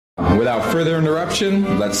Without further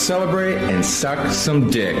interruption, let's celebrate and suck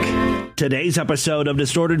some dick. Today's episode of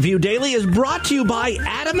Distorted View Daily is brought to you by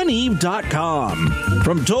AdamandEve.com.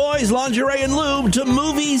 From toys, lingerie, and lube to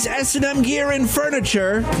movies, S&M gear, and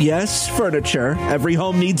furniture. Yes, furniture. Every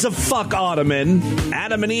home needs a fuck ottoman.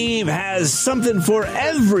 Adam and Eve has something for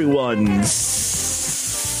everyone's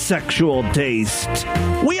sexual taste.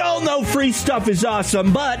 We all know free stuff is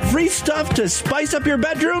awesome, but free stuff to spice up your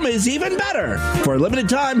bedroom is even better. For a limited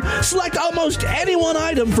time, select almost any one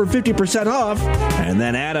item for 50% off, and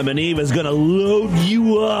then Adam and Eve is going to load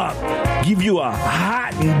you up, give you a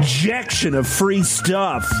hot injection of free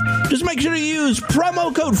stuff. Just make sure to use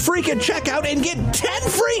promo code FREAK at checkout and get 10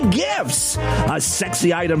 free gifts. A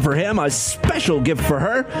sexy item for him, a special gift for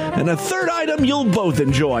her, and a third item you'll both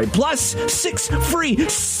enjoy. Plus 6 free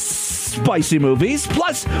spicy movies,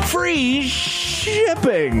 plus free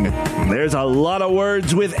shipping. There's a lot of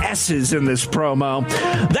words with S's in this promo.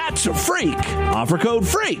 That's FREAK. Offer code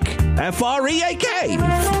FREAK. F-R-E-A-K.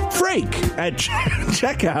 FREAK at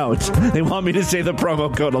checkout. They want me to say the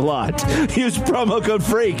promo code a lot. Use promo code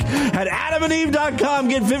FREAK at AdamandEve.com.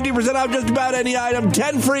 Get 50% off just about any item.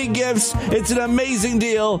 10 free gifts. It's an amazing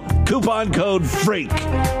deal. Coupon code FREAK.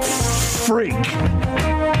 FREAK.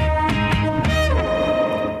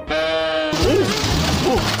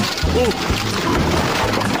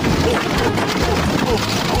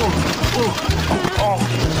 Oh,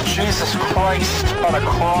 Jesus Christ on a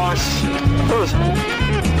cross. Those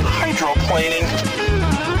hydroplaning.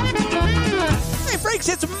 Hey, freaks,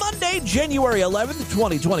 it's Monday, January 11th,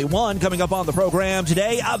 2021. Coming up on the program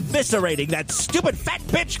today, eviscerating that stupid fat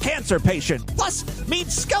bitch cancer patient. Plus, meet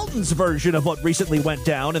Skelton's version of what recently went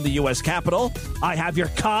down in the U.S. Capitol. I have your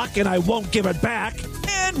cock and I won't give it back.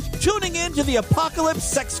 And tuning into the Apocalypse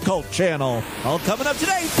Sex Cult channel. All coming up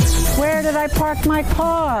today. Where did I park my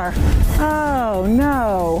car? Oh,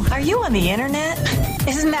 no. Are you on the internet?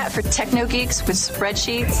 Isn't that for techno geeks with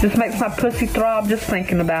spreadsheets? This makes my pussy throb just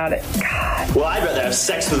thinking about it. God. Well, I'd rather have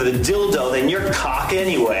sex with a dildo than your cock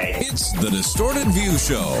anyway. It's the Distorted View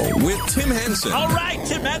Show with Tim Henson. All right,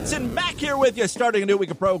 Tim Henson back here with you, starting a new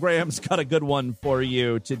week of programs. Got a good one for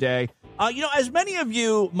you today. As many of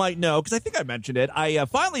you might know, because I think I mentioned it, I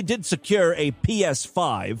finally did secure a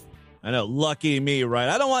PS5. I know, lucky me, right?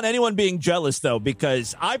 I don't want anyone being jealous, though,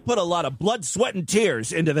 because I put a lot of blood, sweat, and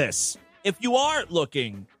tears into this. If you are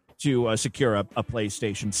looking to secure a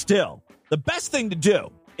PlayStation still, the best thing to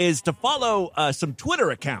do is to follow some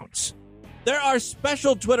Twitter accounts. There are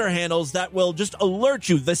special Twitter handles that will just alert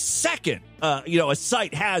you the second, a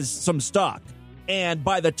site has some stock. And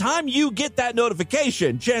by the time you get that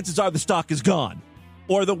notification, chances are the stock is gone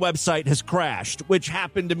or the website has crashed, which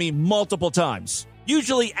happened to me multiple times.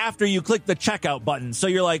 Usually after you click the checkout button. So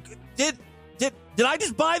you're like, did I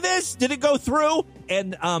just buy this? Did it go through?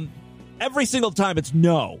 And every single time it's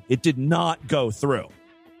no, it did not go through.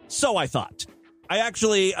 So I thought. I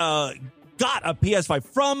actually got a PS5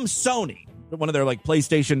 from Sony, one of their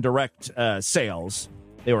PlayStation Direct sales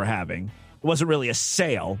they were having. It wasn't really a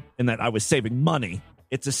sale in that I was saving money.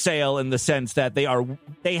 It's a sale in the sense that they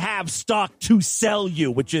have stock to sell you,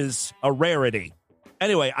 which is a rarity.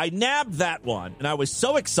 Anyway, I nabbed that one, and I was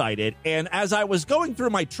so excited. And as I was going through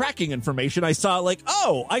my tracking information, I saw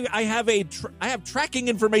I have tracking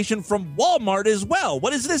information from Walmart as well.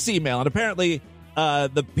 What is this email? And apparently,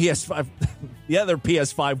 the PS5, the other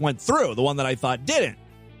PS5 went through, the one that I thought didn't.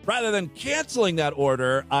 Rather than canceling that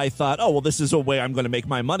order, I thought, this is a way I'm going to make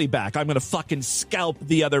my money back. I'm going to fucking scalp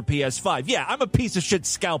the other PS5. Yeah, I'm a piece of shit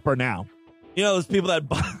scalper now. You know those people that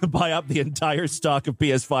buy up the entire stock of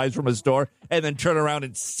PS5s from a store and then turn around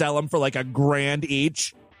and sell them for $1,000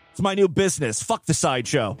 each? It's my new business. Fuck the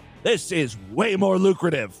sideshow. This is way more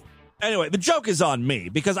lucrative. Anyway, the joke is on me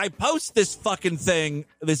because I post this fucking thing,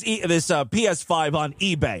 this PS5 on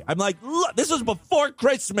eBay. I'm like, look, this was before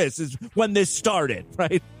Christmas is when this started,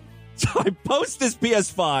 right? So I post this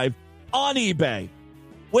PS5 on eBay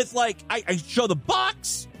with I show the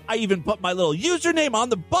box. I even put my little username on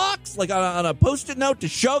the box, on a Post-it note to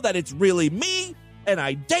show that it's really me. And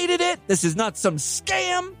I dated it. This is not some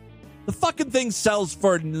scam. The fucking thing sells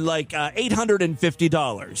for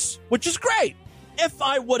 $850, which is great. If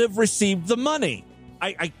I would have received the money,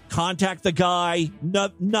 I contact the guy,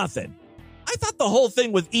 nothing. I thought the whole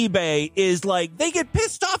thing with eBay is they get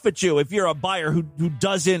pissed off at you if you're a buyer who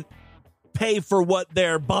doesn't pay for what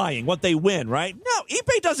they're buying, what they win, right? No,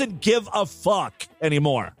 eBay doesn't give a fuck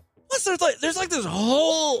anymore. Plus, there's this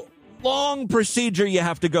whole long procedure you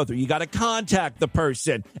have to go through. You got to contact the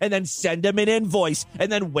person and then send them an invoice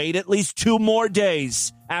and then wait at least 2 more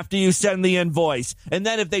days after you send the invoice. And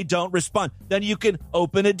then if they don't respond, then you can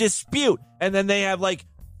open a dispute. And then they have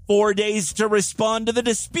 4 days to respond to the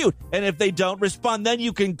dispute. And if they don't respond, then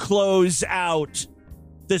you can close out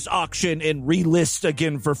this auction and relist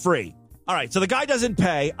again for free. All right, so the guy doesn't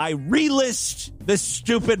pay. I relist this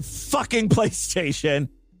stupid fucking PlayStation.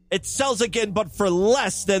 It sells again, but for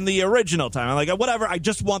less than the original time. I'm like, whatever, I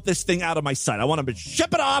just want this thing out of my sight. I want to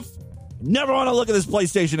ship it off. Never want to look at this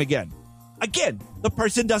PlayStation again. Again, the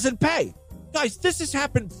person doesn't pay. Guys, this has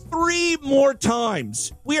happened 3 more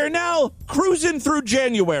times. We are now cruising through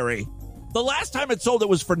January. The last time it sold, it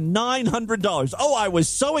was for $900. Oh, I was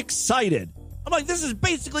so excited. I'm like, this is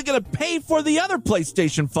basically going to pay for the other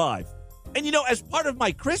PlayStation 5. And, you know, as part of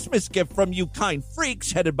my Christmas gift from you kind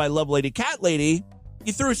freaks, headed by Lovelady Cat Lady,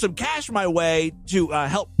 you threw some cash my way to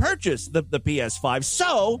help purchase the PS5.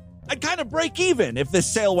 So I'd kind of break even if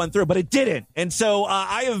this sale went through, but it didn't. And so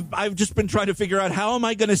I've just been trying to figure out, how am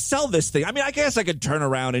I going to sell this thing? I mean, I guess I could turn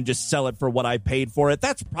around and just sell it for what I paid for it.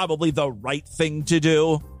 That's probably the right thing to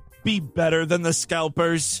do. Be better than the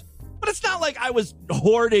scalpers. But it's not like I was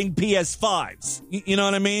hoarding PS5s. You know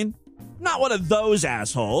what I mean? Not one of those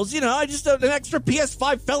assholes. You know, I just, an extra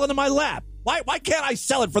PS5 fell into my lap. Why can't I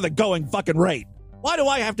sell it for the going fucking rate? Why do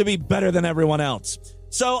I have to be better than everyone else?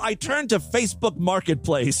 So I turned to Facebook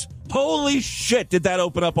Marketplace. Holy shit, did that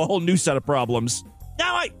open up a whole new set of problems.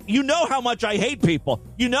 Now, you know how much I hate people.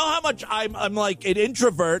 You know how much I'm like an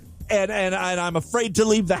introvert and I'm afraid to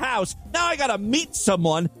leave the house. Now I gotta meet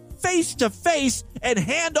someone face to face and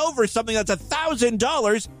hand over something that's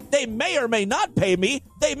 $1,000. They may or may not pay me.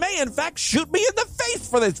 They may, in fact, shoot me in the face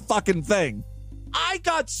for this fucking thing. I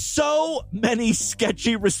got so many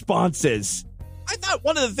sketchy responses. I thought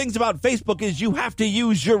one of the things about Facebook is you have to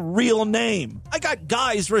use your real name. I got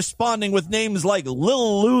guys responding with names like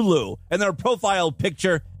Lil Lulu, and their profile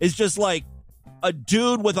picture is just like a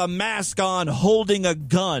dude with a mask on holding a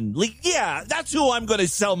gun. Like, yeah, that's who I'm going to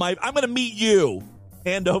sell I'm going to meet you.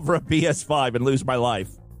 Hand over a PS5 and lose my life.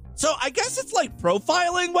 So I guess it's like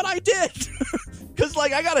profiling what I did. Because,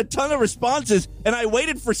 like, I got a ton of responses, and I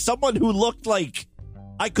waited for someone who looked like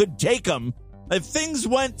I could take them. If things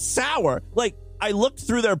went sour, like, I looked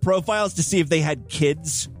through their profiles to see if they had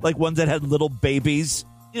kids, like ones that had little babies.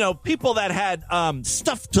 You know, people that had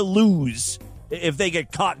stuff to lose if they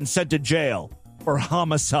get caught and sent to jail for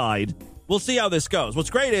homicide. We'll see how this goes. What's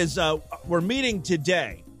great is we're meeting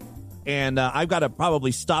today. And I've got to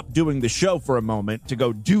probably stop doing the show for a moment to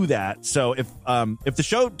go do that. So if the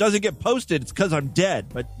show doesn't get posted, it's because I'm dead.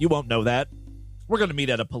 But you won't know that. We're going to meet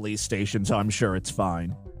at a police station, so I'm sure it's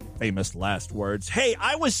fine. Famous last words. Hey,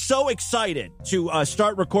 I was so excited to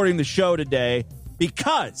start recording the show today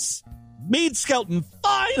because Mead Skelton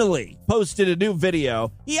finally posted a new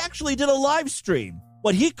video. He actually did a live stream,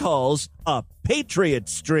 what he calls a Patriot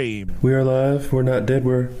stream. We are alive. We're not dead.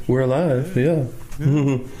 We're alive. Yeah.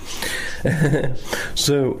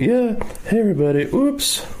 So, yeah. Hey, everybody.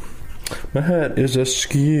 Oops. My hat is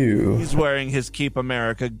askew. He's wearing his Keep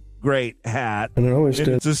America Great hat. And it always does.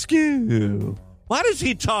 It's askew. Why does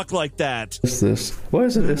he talk like that? What's this? Why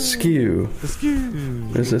is it askew?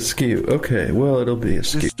 Askew. It's askew. Okay, well, it'll be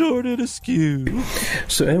askew. Distorted askew.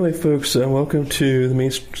 So anyway, folks, welcome to the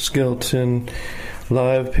Mead Skelton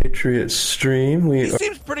live Patriot stream. He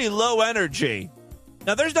seems pretty low energy.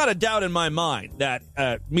 Now, there's not a doubt in my mind that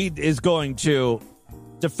Mead is going to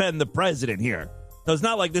defend the president here. So it's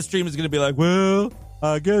not like this stream is going to be like, well,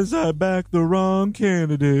 I guess I backed the wrong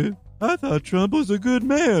candidate. I thought Trump was a good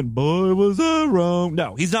man. Boy, was I wrong.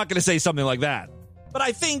 No, he's not going to say something like that. But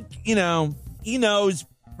I think, you know, he knows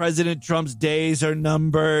President Trump's days are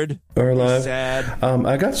numbered. Or alive. Sad.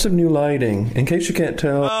 I got some new lighting. In case you can't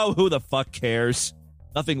tell. Oh, who the fuck cares?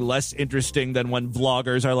 Nothing less interesting than when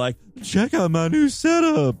vloggers are like, check out my new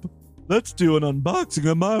setup. Let's do an unboxing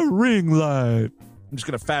of my ring light. I'm just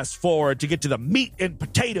going to fast forward to get to the meat and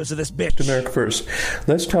potatoes of this bitch. America first.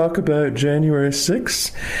 Let's talk about January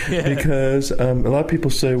 6th, because a lot of people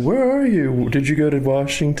say, where are you? Did you go to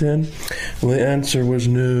Washington? Well, the answer was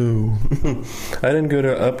no. I didn't go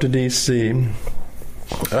up to D.C.,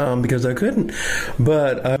 because I couldn't.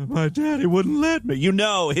 But my daddy wouldn't let me. You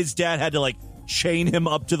know, his dad had to, like, chain him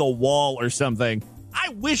up to the wall or something.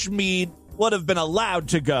 I wish Mead would have been allowed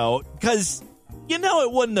to go, because you know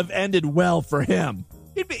it wouldn't have ended well for him.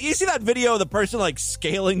 You see that video of the person like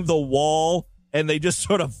scaling the wall and they just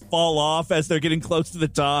sort of fall off as they're getting close to the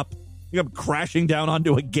top? You know, crashing down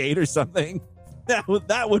onto a gate or something?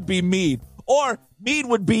 That would be Mead. Or Mead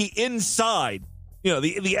would be inside, you know,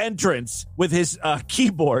 the entrance with his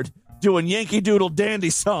keyboard doing Yankee Doodle Dandy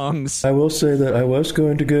songs. I will say that I was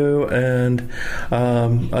going to go, and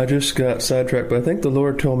I just got sidetracked, but I think the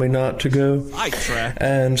Lord told me not to go. I track.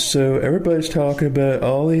 And so everybody's talking about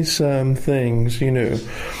all these things,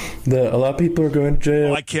 that a lot of people are going to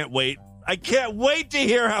jail. Oh, I can't wait. I can't wait to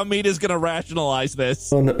hear how Meta's going to rationalize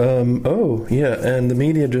this. And the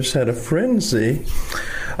media just had a frenzy.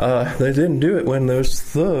 They didn't do it when those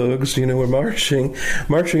thugs, were marching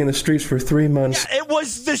in the streets for 3 months. Yeah, it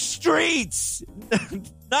was the streets,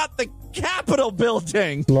 not the Capitol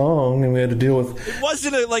building. Long, and we had to deal with. It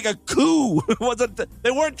wasn't like a coup. It wasn't.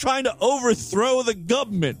 They weren't trying to overthrow the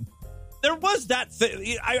government. There was that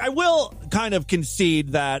thing. I will kind of concede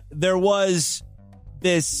that there was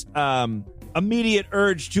this immediate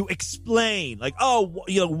urge to explain,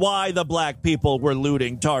 why the black people were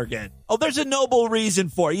looting Target. Oh, there's a noble reason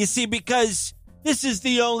for it. You see, because this is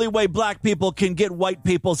the only way black people can get white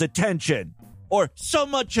people's attention. Or so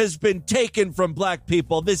much has been taken from black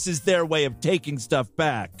people, this is their way of taking stuff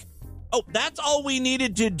back. Oh, that's all we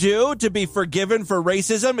needed to do to be forgiven for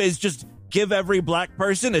racism is just give every black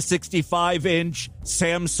person a 65-inch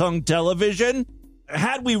Samsung television?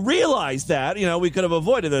 Had we realized that, we could have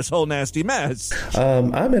avoided this whole nasty mess.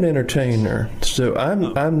 I'm an entertainer, so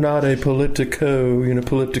I'm not a politico.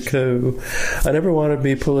 I never want to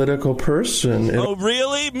be a political person. Oh,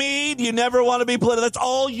 really, Mead? You never want to be political? That's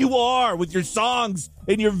all you are with your songs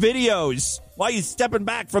and your videos. Why are you stepping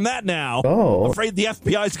back from that now? Oh. Afraid the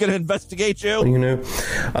FBI is going to investigate you?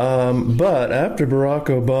 But after Barack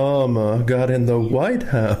Obama got in the White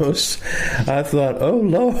House, I thought, oh,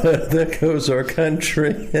 Lord, there goes our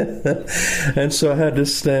country. And so I had to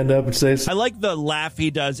stand up and say... I like the laugh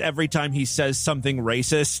he does every time he says something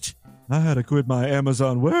racist. I had to quit my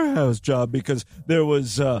Amazon warehouse job because there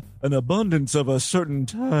was an abundance of a certain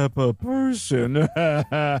type of person.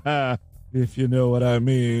 If you know what I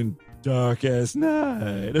mean. Darkest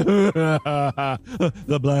night.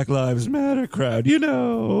 The Black Lives Matter crowd,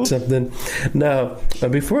 Something. Now,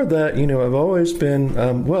 before that, I've always been,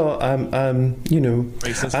 I'm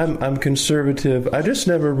racist. I'm conservative. I just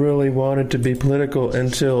never really wanted to be political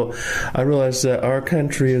until I realized that our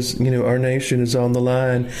country is, our nation is on the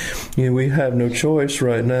line. We have no choice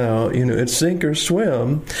right now. It's sink or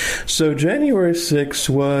swim. So January 6th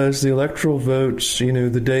was the electoral votes,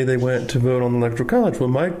 the day they went to vote on the Electoral College. Well,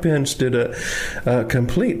 Mike Pence did a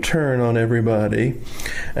complete turn on everybody,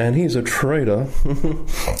 and he's a traitor,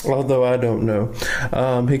 although I don't know.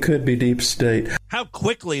 He could be deep state. How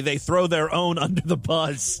quickly they throw their own under the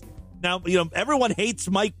bus. Now, everyone hates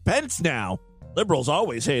Mike Pence now. Liberals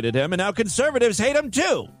always hated him, and now conservatives hate him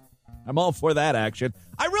too. I'm all for that action.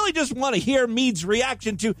 I really just want to hear Mead's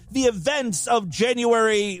reaction to the events of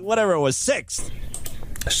January, 6th.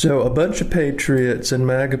 So a bunch of patriots and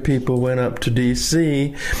MAGA people went up to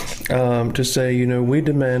D.C. To say, we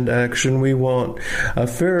demand action. We want a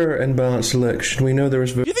fair and balanced election. We know there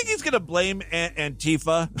was... Do you think he's going to blame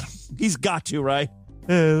Antifa? He's got to, right?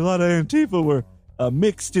 A lot of Antifa were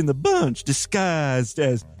mixed in the bunch, disguised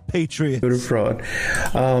as patriots. Voter fraud.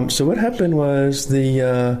 So what happened was the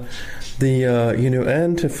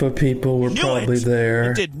Antifa people were probably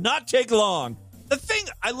there. It did not take long. The thing,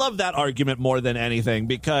 I love that argument more than anything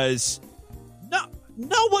because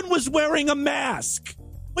no one was wearing a mask.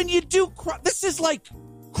 When you do, this is like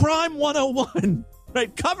crime 101,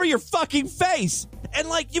 right? Cover your fucking face. And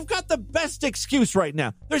you've got the best excuse right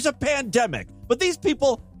now. There's a pandemic, but these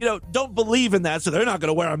people, don't believe in that, so they're not going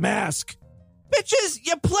to wear a mask. Bitches,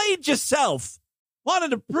 you played yourself.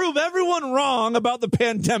 Wanted to prove everyone wrong about the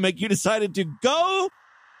pandemic. You decided to go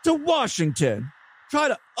to Washington, try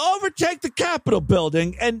to overtake the Capitol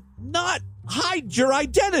building and not hide your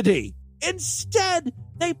identity. Instead,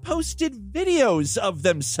 they posted videos of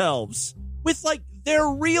themselves with their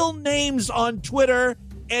real names on Twitter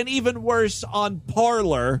and even worse on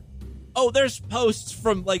Parler. Oh, there's posts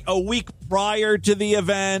from a week prior to the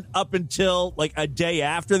event up until a day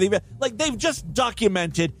after the event. They've just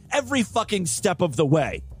documented every fucking step of the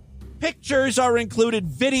way. Pictures are included,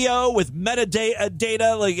 video with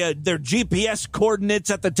metadata, their GPS coordinates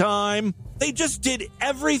at the time. They just did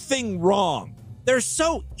everything wrong. They're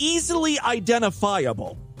so easily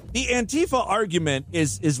identifiable. The Antifa argument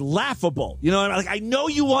is laughable. I know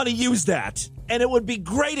you want to use that, and it would be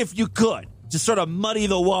great if you could to sort of muddy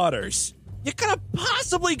the waters. You could have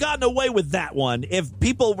possibly gotten away with that one if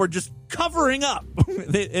people were just covering up.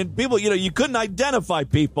 And people, you couldn't identify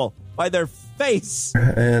people by their face.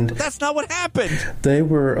 And that's not what happened. They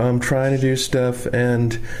were trying to do stuff,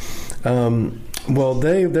 and Well,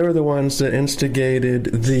 they were the ones that instigated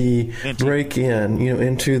the break-in,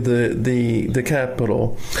 into the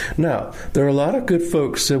Capitol. Now, there are a lot of good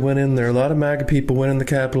folks that went in there. A lot of MAGA people went in the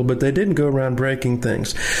Capitol, but they didn't go around breaking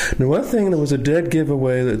things. Now, one thing that was a dead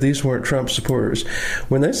giveaway that these weren't Trump supporters,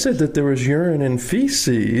 when they said that there was urine and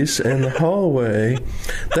feces in the hallway,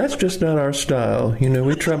 that's just not our style.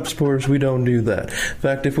 We Trump supporters, we don't do that. In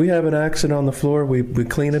fact, if we have an accident on the floor, we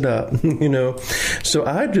clean it up. So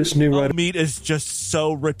I just knew right. Meat is just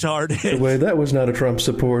so retarded. Way that was not a Trump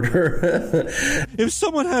supporter. If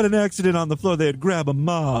someone had an accident on the floor, they'd grab a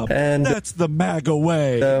mob. And that's the MAGA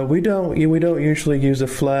way. We don't usually use a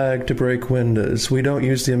flag to break windows. We don't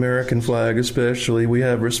use the American flag, especially. We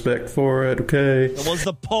have respect for it. Okay. It was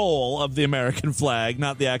the pole of the American flag,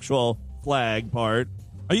 not the actual flag part.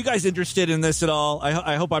 Are you guys interested in this at all?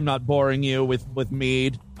 I hope I'm not boring you with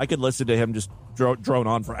Meade. I could listen to him just drone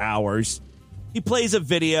on for hours. He plays a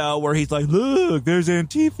video where he's like, look, there's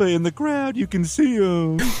Antifa in the crowd. You can see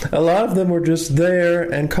them. A lot of them were just there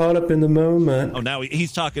and caught up in the moment. Oh, now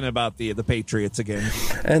he's talking about the Patriots again.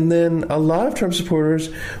 And then a lot of Trump supporters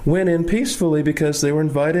went in peacefully because they were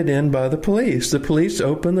invited in by the police. The police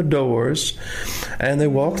opened the doors and they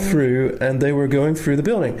walked through and they were going through the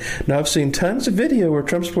building. Now, I've seen tons of video where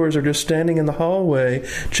Trump supporters are just standing in the hallway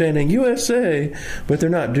chanting USA, but they're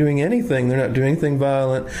not doing anything. They're not doing anything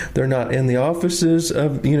violent. They're not in the offices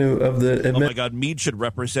of the. Oh my God, Meade should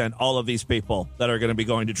represent all of these people that are going to be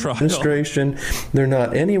going to trial. Administration. They're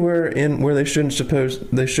not anywhere in where they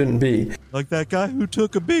shouldn't be. Like that guy who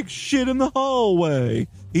took a big shit in the hallway.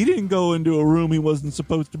 He didn't go into a room he wasn't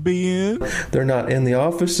supposed to be in. They're not in the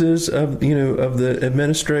offices of the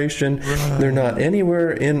administration. Right. They're not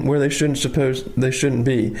anywhere in where they shouldn't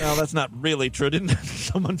be. Well, that's not really true. Didn't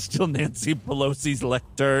someone steal Nancy Pelosi's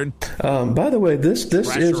lectern? By the way, this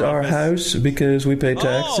is our house because we pay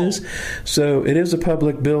taxes. So it is a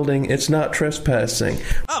public building. It's not trespassing.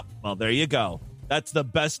 Oh, well, there you go. That's the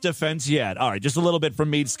best defense yet. All right, just a little bit from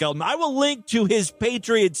Meade Skelton. I will link to his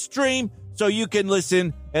Patriot stream so you can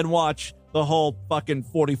listen and watch the whole fucking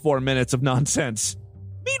 44 minutes of nonsense.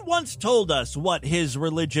 Meade once told us what his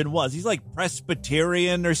religion was. He's like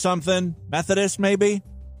Presbyterian or something. Methodist, maybe?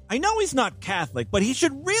 I know he's not Catholic, but he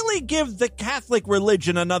should really give the Catholic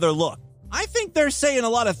religion another look. I think they're saying a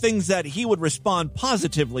lot of things that he would respond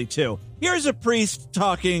positively to. Here's a priest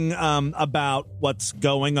talking about what's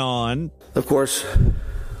going on. Of course,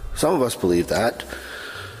 some of us believe that.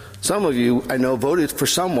 Some of you, I know, voted for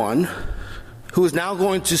someone who is now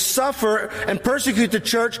going to suffer and persecute the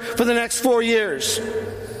church for the next 4 years.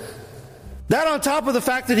 That on top of the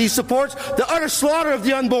fact that he supports the utter slaughter of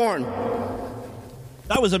the unborn.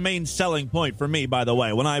 That was a main selling point for me, by the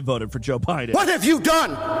way, when I voted for Joe Biden. What have you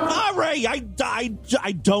done? Ray,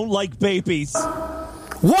 I don't like babies.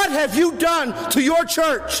 What have you done to your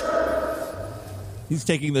church? He's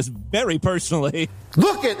taking this very personally.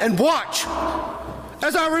 Look at and watch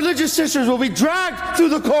as our religious sisters will be dragged through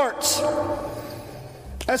the courts,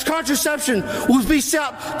 as contraception will be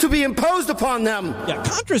set to be imposed upon them. Yeah,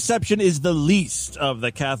 contraception is the least of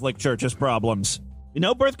the Catholic Church's problems.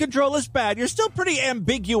 Birth control is bad. You're still pretty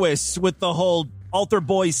ambiguous with the whole altar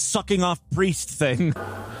boys sucking off priest thing.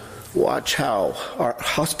 Watch how our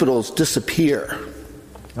hospitals disappear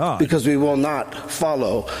because we will not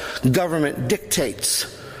follow government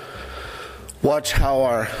dictates. Watch how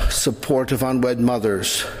our support of unwed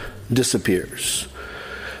mothers disappears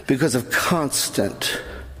because of constant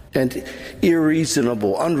and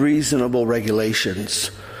unreasonable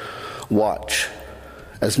regulations. Watch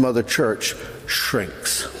as Mother Church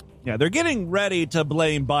shrinks. Yeah, they're getting ready to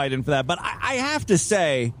blame Biden for that, but I have to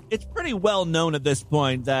say, it's pretty well known at this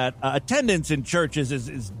point that attendance in churches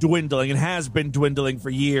is dwindling and has been dwindling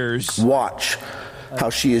for years. Watch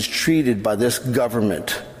how she is treated by this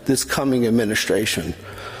government, this coming administration.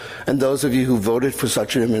 And those of you who voted for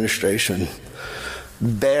such an administration,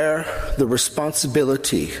 bear the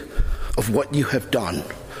responsibility of what you have done.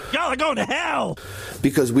 Y'all are going to hell!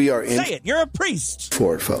 Because we are in... Say it, you're a priest.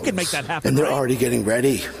 For it, folks. You can make that happen, and they're right? already getting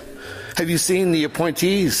ready. Have you seen the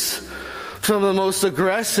appointees? Some of the most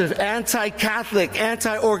aggressive, anti-Catholic,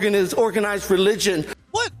 anti-organized religion.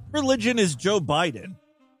 What religion is Joe Biden?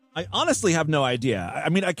 I honestly have no idea. I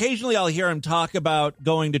mean, occasionally I'll hear him talk about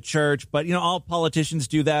going to church, but, all politicians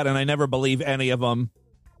do that, and I never believe any of them.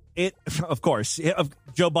 Of course,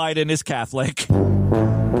 Joe Biden is Catholic.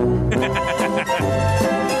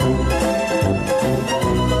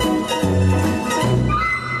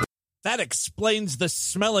 That explains the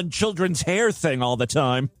smelling children's hair thing all the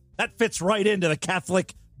time. That fits right into the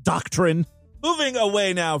Catholic doctrine. Moving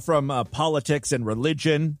away now from politics and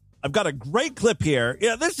religion, I've got a great clip here.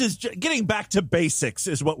 Yeah, this is getting back to basics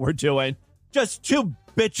is what we're doing. Just two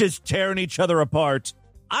bitches tearing each other apart.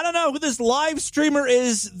 I don't know who this live streamer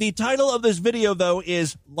is. The title of this video, though,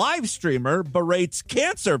 is Live Streamer Berates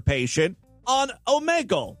Cancer Patient on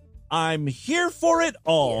Omegle. I'm here for it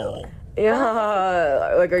all.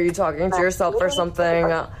 Yeah, like, are you talking to yourself or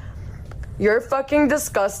something? You're fucking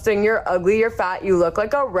disgusting. You're ugly. You're fat. You look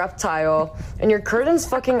like a reptile. And your curtain's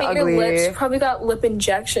fucking ugly. Your lips probably got lip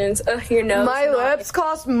injections. Your nose. My lips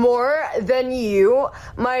cost more than you.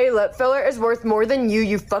 My lip filler is worth more than you.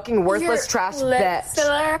 You fucking worthless trash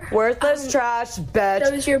bitch. Worthless trash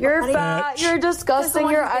bitch. You're fat. You're disgusting.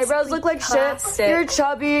 Your eyebrows look like shit. You're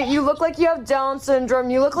chubby. You look like you have Down syndrome.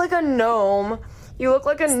 You look like a gnome. You look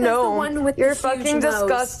like a gnome. You're fucking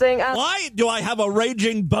disgusting. Why do I have a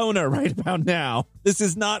raging boner right about now? This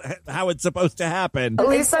is not how it's supposed to happen. At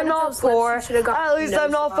least I'm not poor. At least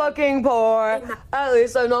I'm not fucking poor. At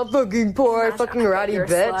least I'm not fucking poor. Fucking ratty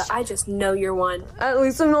bitch. I just know you're one. At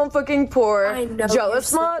least I'm not fucking poor. I know.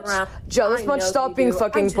 Jealous much? Jealous much? Stop being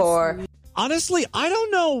fucking poor. Honestly, I don't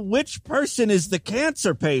know which person is the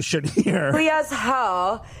cancer patient here. Ugly as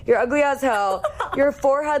hell. You're ugly as hell. Your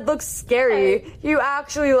forehead looks scary. You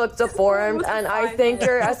actually look deformed, and I think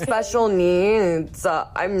you're a special needs.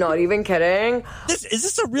 I'm not even kidding. Is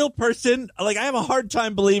this a real person? Like, I have a hard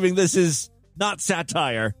time believing this is not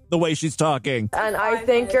satire, the way she's talking. And I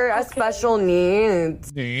think you're a special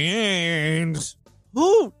needs.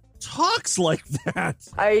 Who talks like that?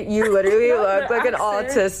 You literally look like an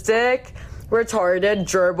autistic, retarded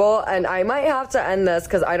gerbil, and I might have to end this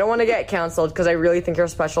because I don't want to get canceled because I really think you're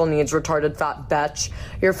special needs, retarded fat bitch.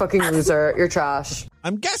 You're a fucking loser. You're trash.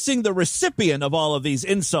 I'm guessing the recipient of all of these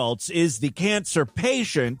insults is the cancer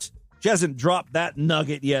patient. She hasn't dropped that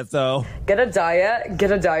nugget yet, though. Get a diet.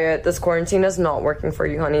 Get a diet. This quarantine is not working for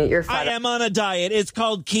you, honey. You're fat. I am on a diet. It's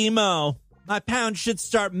called chemo. My pounds should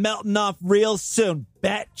start melting off real soon,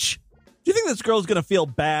 bitch. Do you think this girl's going to feel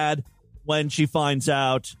bad when she finds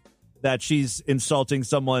out that she's insulting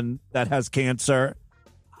someone that has cancer?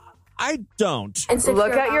 I don't.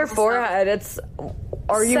 Look at your forehead.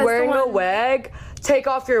 Are you wearing a wig? Take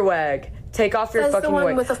off your wig. Take off your fucking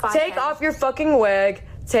wig. Take off your fucking wig.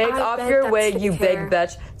 Take off your wig, you big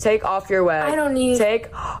bitch. Take off your wig. I don't need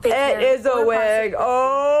it is a wig.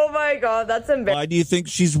 Oh my god, that's embarrassing. Why do you think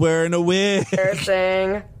she's wearing a wig?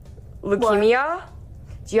 Embarrassing. Leukemia?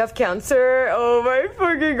 Do you have cancer? Oh my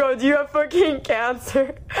fucking god, do you have fucking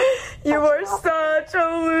cancer? You are such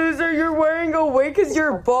a loser. You're wearing a wig because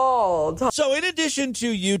you're bald. So in addition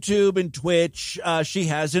to YouTube and Twitch, she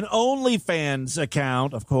has an OnlyFans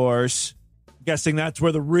account, of course. Guessing that's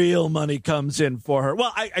where the real money comes in for her.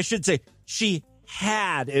 Well, I should say she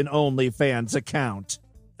had an OnlyFans account.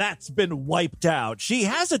 That's been wiped out. She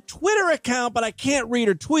has a Twitter account, but I can't read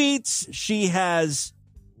her tweets. She has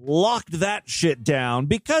locked that shit down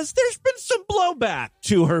because there's been some blowback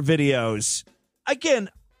to her videos. Again,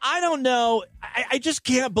 I don't know. I just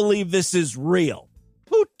can't believe this is real.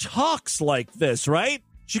 Who talks like this, right?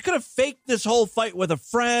 She could have faked this whole fight with a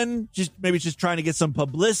friend. Maybe she's trying to get some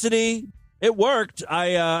publicity. It worked.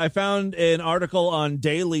 I found an article on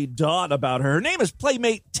Daily Dot about her. Her name is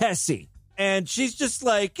Playmate Tessie. And she's just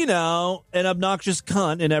like, an obnoxious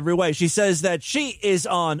cunt in every way. She says that she is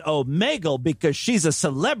on Omegle because she's a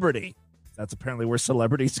celebrity. That's apparently where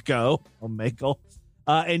celebrities go, Omegle.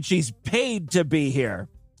 And she's paid to be here.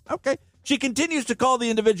 Okay. She continues to call the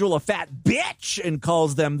individual a fat bitch and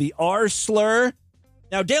calls them the R slur.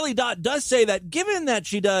 Now, Daily Dot does say that given that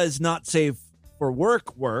she does not say for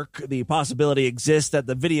work, the possibility exists that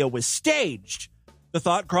the video was staged. The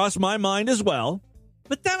thought crossed my mind as well.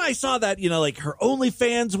 But then I saw that, her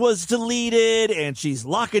OnlyFans was deleted and she's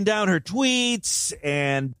locking down her tweets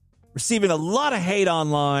and receiving a lot of hate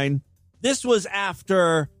online. This was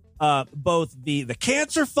after both the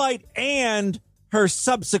cancer fight and her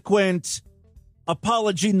subsequent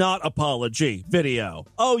apology, not apology video.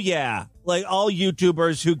 Oh, yeah. Like all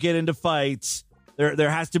YouTubers who get into fights,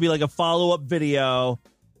 there has to be like a follow-up video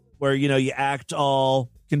where, you act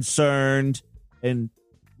all concerned and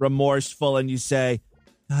remorseful and you say,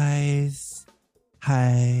 guys,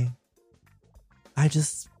 hi, I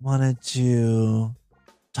just wanted to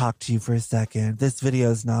talk to you for a second. This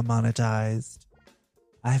video is not monetized.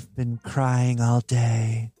 I've been crying all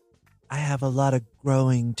day. I have a lot of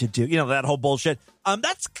growing to do. That whole bullshit.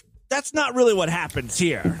 That's not really what happens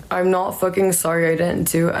here. I'm not fucking sorry I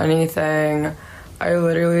didn't do anything. I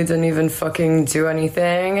literally didn't even fucking do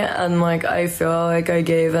anything, and like I feel like I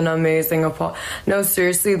gave an amazing No,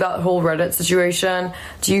 seriously, that whole Reddit situation,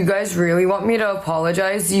 do you guys really want me to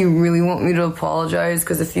apologize? Do you really want me to apologize?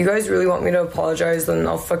 Because if you guys really want me to apologize, then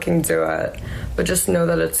I'll fucking do it. But just know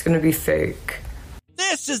that it's gonna be fake.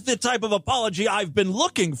 This is the type of apology I've been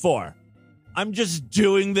looking for. I'm just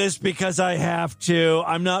doing this because I have to.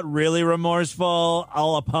 I'm not really remorseful.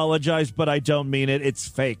 I'll apologize, but I don't mean it. It's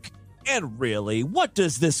fake. And really, what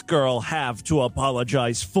does this girl have to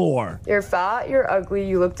apologize for? You're fat, you're ugly,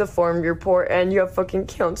 you look deformed, you're poor, and you have fucking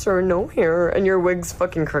cancer and no hair, and your wig's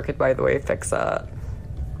fucking crooked, by the way. Fix that.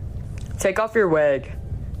 Take off your wig.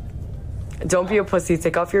 Don't be a pussy.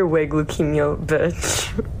 Take off your wig, leukemia,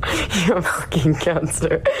 bitch. You have fucking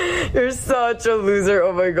cancer. You're such a loser.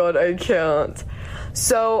 Oh my god, I can't.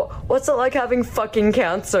 So, what's it like having fucking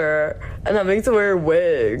cancer and having to wear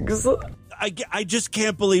wigs? I just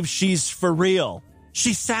can't believe she's for real.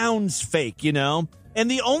 She sounds fake, you know? And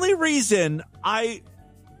the only reason I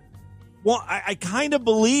kind of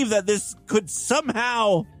believe that this could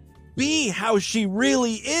somehow be how she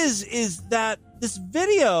really is that this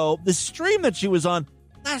video, the stream that she was on,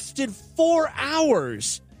 lasted 4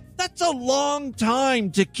 hours. That's a long time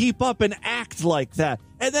to keep up and act like that.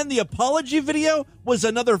 And then the apology video was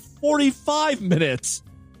another 45 minutes.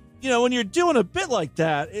 You know, when you're doing a bit like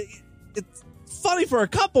that, it's funny for a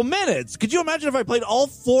couple minutes. Could you imagine if I played all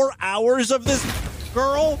 4 hours of this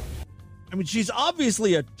girl? I mean, she's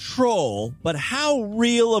obviously a troll, but how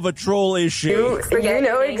real of a troll is she? You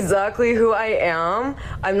know exactly who I am.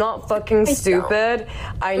 I'm not fucking stupid.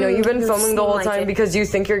 I know you've been filming the whole time because you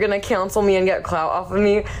think you're gonna cancel me and get clout off of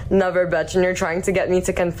me. Never, bitch. And you're trying to get me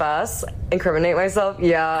to confess, incriminate myself.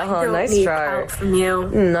 Yeah, nice try. From you.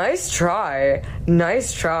 Nice try.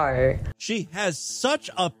 Nice try. She has such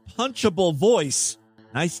a punchable voice.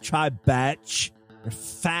 Nice try, bitch. You're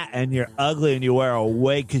fat and you're ugly and you wear a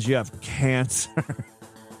wig because you have cancer.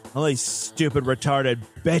 All these stupid, retarded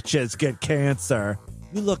bitches get cancer.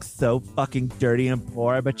 You look so fucking dirty and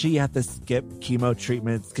poor. I bet you have to skip chemo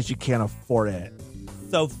treatments because you can't afford it.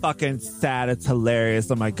 So fucking sad. It's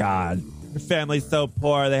hilarious. Oh my God. Your family's so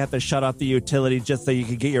poor they have to shut off the utility just so you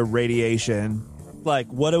can get your radiation. Like,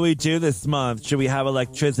 what do we do this month? Should we have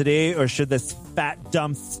electricity or should this fat,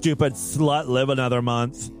 dumb, stupid slut live another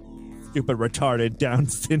month? Stupid, retarded, Down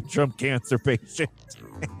syndrome cancer patient.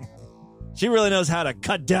 She really knows how to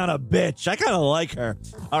cut down a bitch. I kind of like her.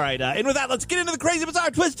 All right, and with that, let's get into the crazy,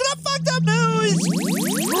 bizarre, twisted up, fucked up news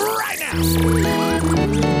right now.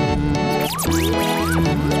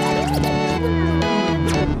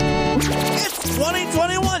 It's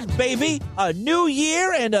 2021, baby. A new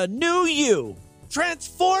year and a new you.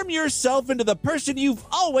 Transform yourself into the person you've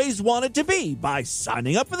always wanted to be by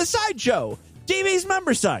signing up for the Sideshow, TV's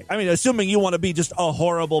member site. I mean, assuming you want to be just a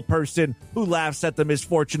horrible person who laughs at the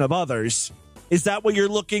misfortune of others. Is that what you're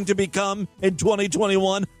looking to become in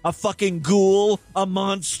 2021? A fucking ghoul, a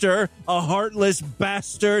monster, a heartless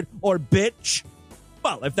bastard, or bitch?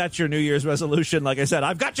 Well, if that's your New Year's resolution, like I said,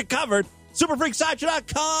 I've got you covered.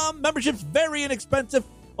 Superfreaksideshow.com. Membership's very inexpensive.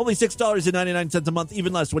 Only $6.99 a month,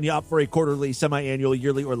 even less when you opt for a quarterly, semi-annual,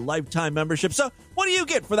 yearly, or lifetime membership. So what do you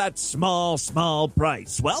get for that small, small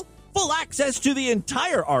price? Well, full access to the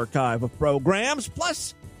entire archive of programs,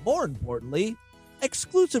 plus, more importantly,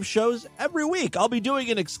 exclusive shows every week. I'll be doing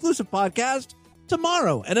an exclusive podcast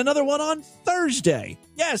tomorrow and another one on Thursday.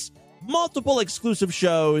 Yes, multiple exclusive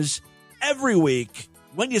shows every week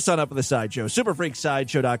when you sign up for the Sideshow.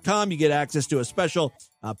 Superfreaksideshow.com. You get access to a special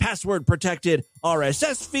password-protected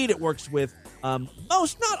RSS feed. It works with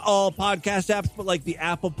most, not all podcast apps, but like the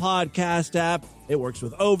Apple Podcast app. It works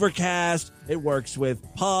with Overcast. It works with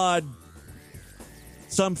Pod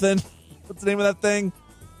something. What's the name of that thing?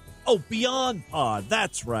 Oh, Beyond Pod.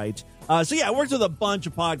 That's right. So yeah, it works with a bunch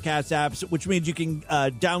of podcast apps, which means you can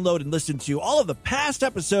download and listen to all of the past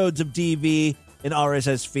episodes of DV in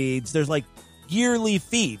RSS feeds. There's like yearly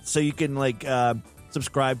feeds, so you can like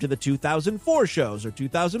subscribe to the 2004 shows or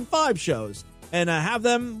 2005 shows and have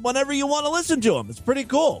them whenever you want to listen to them. It's pretty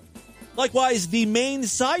cool. Likewise, the main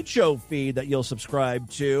Sideshow feed that you'll subscribe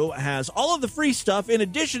to has all of the free stuff in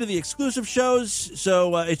addition to the exclusive shows.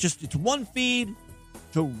 So it's one feed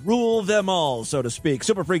to rule them all, so to speak.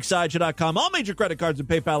 Superfreaksideshow.com. All major credit cards and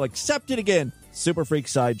PayPal accepted. Again,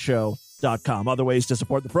 Superfreaksideshow.com. Other ways to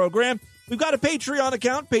support the program. We've got a Patreon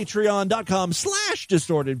account,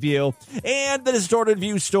 patreon.com/DistortedView. And the Distorted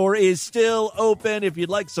View store is still open. If you'd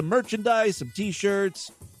like some merchandise, some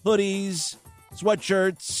t-shirts, hoodies,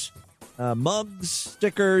 sweatshirts, mugs,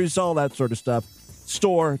 stickers, all that sort of stuff.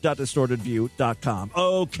 Store.distortedview.com.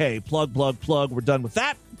 Okay, plug. We're done with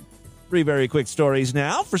that. 3 very quick stories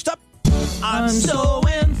now. First up, I'm so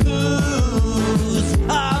enthused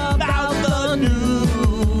about the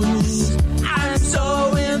news. I'm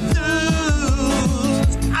so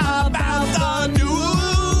enthused about the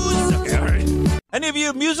news. Okay, all right. Any of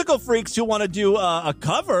you musical freaks who want to do a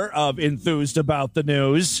cover of Enthused About the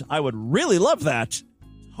News, I would really love that.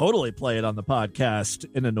 Totally play it on the podcast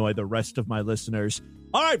and annoy the rest of my listeners.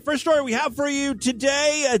 All right, first story we have for you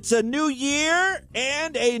today. It's a new year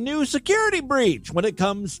and a new security breach when it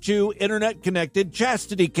comes to internet-connected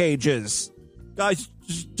chastity cages. Guys,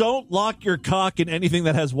 just don't lock your cock in anything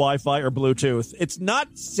that has Wi-Fi or Bluetooth. It's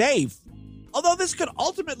not safe. Although this could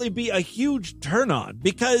ultimately be a huge turn-on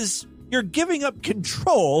because you're giving up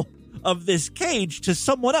control of this cage to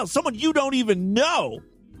someone else, someone you don't even know.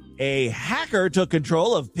 A hacker took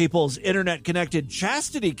control of people's internet-connected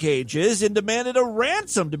chastity cages and demanded a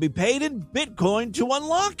ransom to be paid in Bitcoin to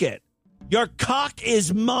unlock it. Your cock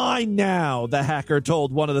is mine now, the hacker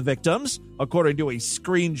told one of the victims, according to a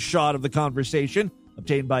screenshot of the conversation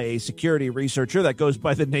obtained by a security researcher that goes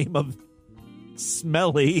by the name of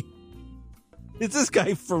Smelly. Is this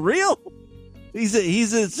guy for real?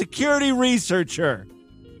 He's a security researcher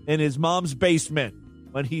in his mom's basement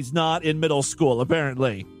when he's not in middle school,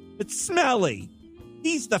 apparently. It's Smelly.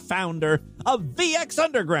 He's the founder of VX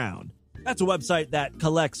Underground. That's a website that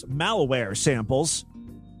collects malware samples.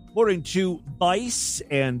 According to Vice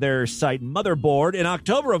and their site Motherboard, in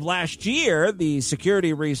October of last year, the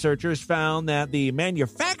security researchers found that the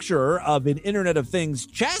manufacturer of an Internet of Things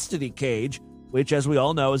chastity cage, which, as we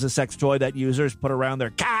all know, is a sex toy that users put around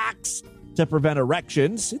their cocks to prevent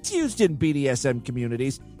erections. It's used in BDSM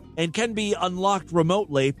communities and can be unlocked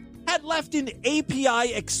remotely, had left an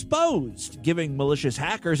API exposed, giving malicious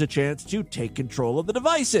hackers a chance to take control of the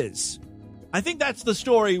devices. I think that's the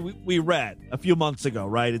story we read a few months ago,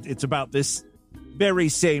 right? It's about this very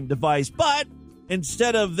same device, but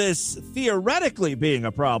instead of this theoretically being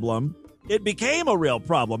a problem, it became a real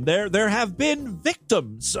problem. There have been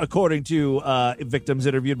victims, according to victims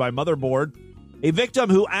interviewed by Motherboard. A victim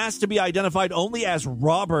who asked to be identified only as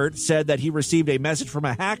Robert said that he received a message from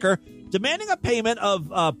a hacker demanding a payment of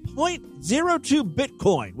 0.02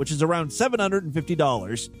 Bitcoin, which is around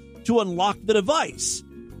 $750, to unlock the device.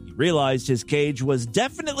 He realized his cage was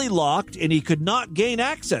definitely locked and he could not gain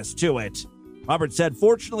access to it. Robert said,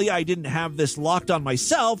 "Fortunately, I didn't have this locked on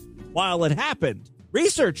myself while it happened."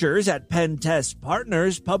 Researchers at Pen Test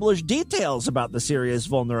Partners published details about the serious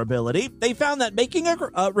vulnerability. They found that making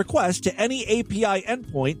a request to any API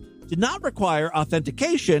endpoint did not require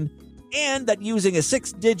authentication, and that using a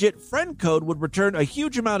 6-digit friend code would return a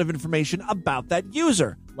huge amount of information about that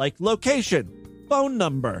user, like location, phone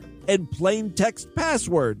number, and plain text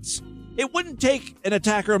passwords. It wouldn't take an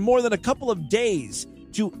attacker more than a couple of days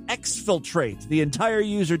to exfiltrate the entire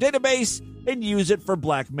user database and use it for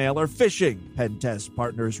blackmail or phishing, Pen Test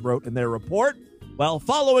Partners wrote in their report. Well,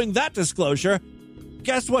 following that disclosure,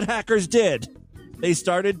 guess what hackers did? They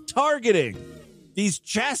started targeting these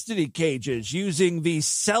chastity cages using the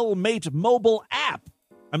Cellmate mobile app.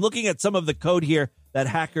 I'm looking at some of the code here that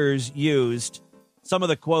hackers used. Some of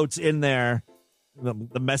the quotes in there,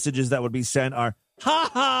 the messages that would be sent are, "Ha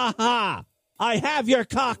ha ha, I have your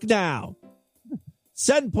cock now.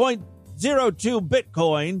 Send 0.02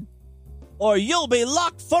 Bitcoin or you'll be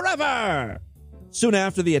locked forever." Soon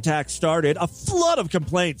after the attack started, a flood of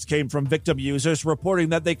complaints came from victim users reporting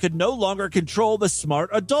that they could no longer control the smart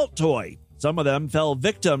adult toy. Some of them fell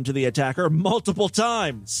victim to the attacker multiple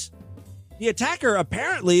times. The attacker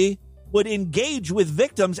apparently would engage with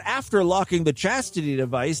victims after locking the chastity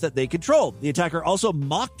device that they controlled. The attacker also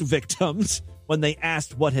mocked victims when they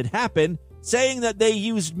asked what had happened, saying that they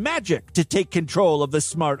used magic to take control of the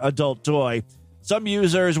smart adult toy. Some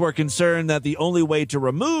users were concerned that the only way to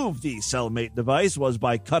remove the Cellmate device was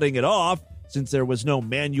by cutting it off, since there was no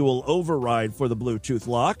manual override for the Bluetooth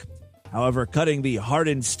lock. However, cutting the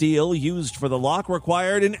hardened steel used for the lock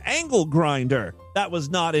required an angle grinder. That was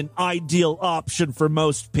not an ideal option for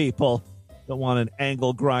most people. Don't want an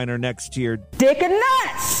angle grinder next to your dick and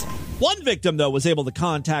nuts! One victim, though, was able to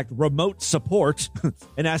contact remote support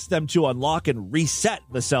and ask them to unlock and reset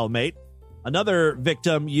the Cellmate. Another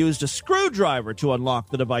victim used a screwdriver to unlock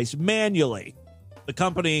the device manually. The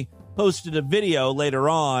company posted a video later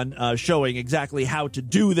on showing exactly how to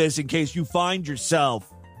do this in case you find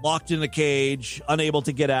yourself locked in a cage, unable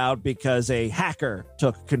to get out because a hacker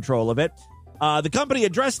took control of it. The company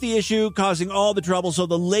addressed the issue, causing all the trouble, so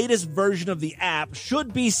the latest version of the app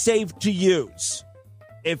should be safe to use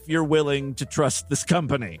if you're willing to trust this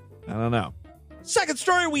company. I don't know. Second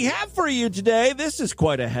story we have for you today. This is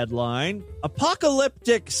quite a headline.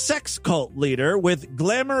 Apocalyptic sex cult leader with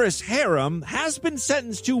glamorous harem has been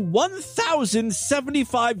sentenced to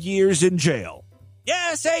 1,075 years in jail.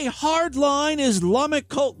 Yes, a hardline Islamic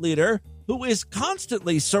cult leader who is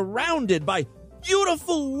constantly surrounded by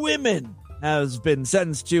beautiful women has been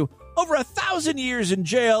sentenced to over 1,000 years in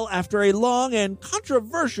jail after a long and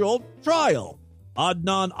controversial trial.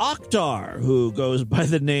 Adnan Akhtar, who goes by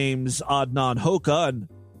the names Adnan Hoka and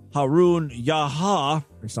Harun Yaha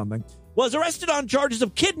or something, was arrested on charges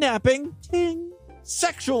of kidnapping,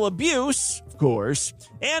 sexual abuse, of course,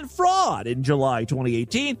 and fraud in July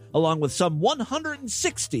 2018, along with some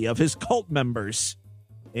 160 of his cult members.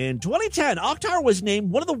 In 2010, Akhtar was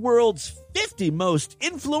named one of the world's 50 most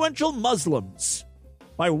influential Muslims.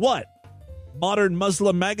 By what? Modern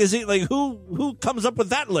Muslim Magazine? Like, who comes up with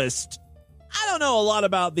that list? I don't know a lot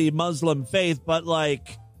about the Muslim faith, but,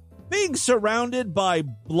 like, being surrounded by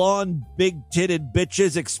blonde, big-titted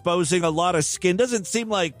bitches exposing a lot of skin doesn't seem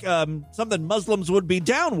like something Muslims would be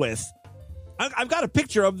down with. I've got a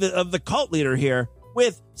picture of the cult leader here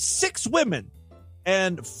with 6 women,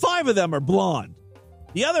 and 5 of them are blonde.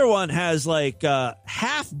 The other one has, like,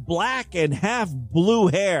 half black and half blue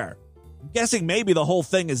hair. I'm guessing maybe the whole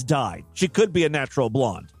thing is dyed. She could be a natural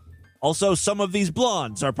blonde. Also, some of these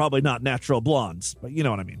blondes are probably not natural blondes, but you know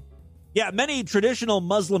what I mean. Yeah, many traditional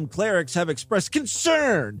Muslim clerics have expressed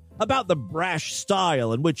concern about the brash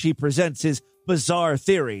style in which he presents his bizarre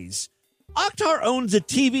theories. Akhtar owns a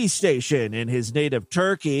TV station in his native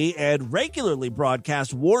Turkey and regularly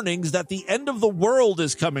broadcasts warnings that the end of the world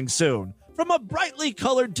is coming soon from a brightly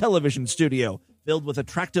colored television studio filled with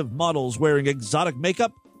attractive models wearing exotic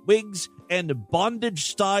makeup, wigs, and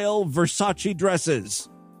bondage-style Versace dresses.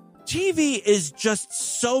 TV is just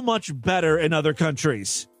so much better in other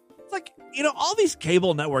countries. It's like, you know, all these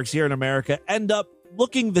cable networks here in America end up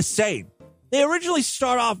looking the same. They originally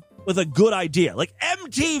start off with a good idea, like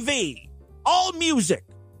MTV, all music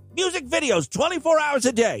videos, 24 hours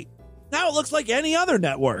a day. Now it looks like any other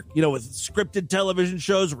network, you know, with scripted television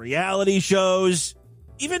shows, reality shows,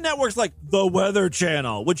 even networks like the Weather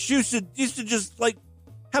Channel, which used to just, like,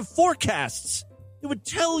 have forecasts. It would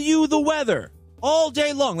tell you the weather all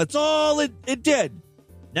day long. That's all it did.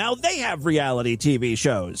 Now they have reality TV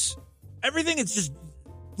shows. Everything is just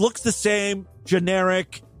looks the same,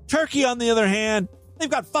 generic. Turkey, on the other hand, they've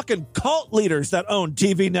got fucking cult leaders that own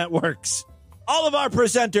TV networks. All of our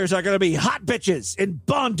presenters are going to be hot bitches in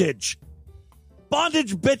bondage.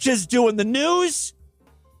 Bondage bitches doing the news.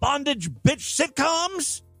 Bondage bitch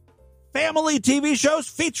sitcoms. Family TV shows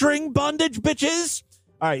featuring bondage bitches.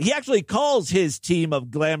 All right, he actually calls his team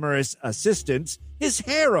of glamorous assistants his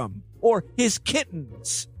harem or his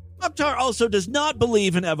kittens. Akhtar also does not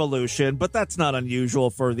believe in evolution, but that's not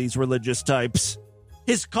unusual for these religious types.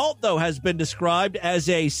 His cult, though, has been described as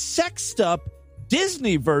a sexed-up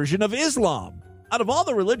Disney version of Islam. Out of all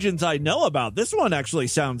the religions I know about, this one actually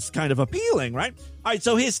sounds kind of appealing, right? All right,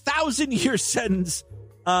 so his 1,000-year sentence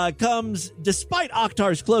comes despite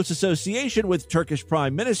Akhtar's close association with Turkish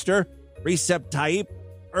Prime Minister Recep Tayyip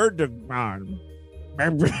Erdogan.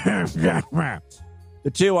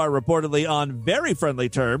 The two are reportedly on very friendly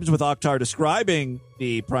terms, with Akhtar describing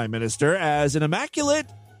the prime minister as an immaculate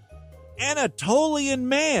Anatolian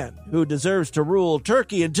man who deserves to rule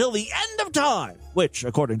Turkey until the end of time, which,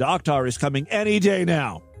 according to Akhtar, is coming any day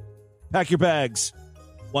now. Pack your bags.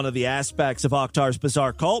 One of the aspects of Akhtar's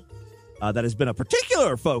bizarre cult that has been a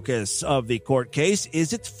particular focus of the court case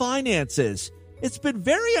is its finances. It's been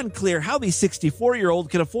very unclear how the 64-year-old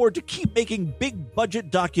can afford to keep making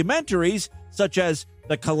big-budget documentaries such as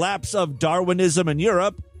The Collapse of Darwinism in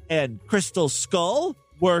Europe and Crystal Skull,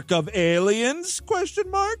 Work of Aliens,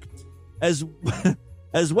 as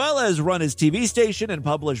well as run his TV station and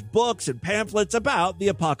publish books and pamphlets about the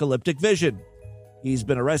apocalyptic vision. He's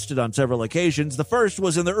been arrested on several occasions. The first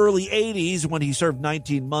was in the early 80s when he served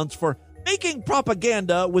 19 months for making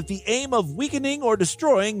propaganda with the aim of weakening or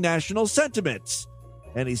destroying national sentiments.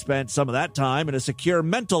 And he spent some of that time in a secure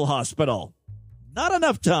mental hospital. Not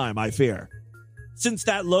enough time, I fear. Since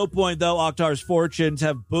that low point, though, Akhtar's fortunes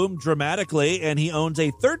have boomed dramatically, and he owns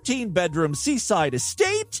a 13-bedroom seaside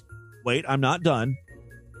estate. Wait, I'm not done.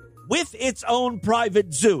 With its own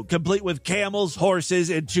private zoo, complete with camels,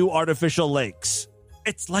 horses, and 2 artificial lakes.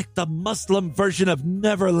 It's like the Muslim version of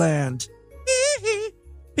Neverland.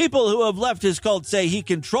 People who have left his cult say he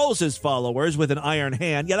controls his followers with an iron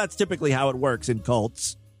hand. Yeah, that's typically how it works in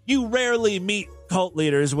cults. You rarely meet cult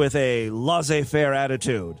leaders with a laissez-faire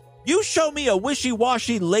attitude. You show me a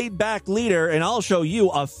wishy-washy, laid-back leader, and I'll show you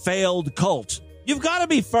a failed cult. You've got to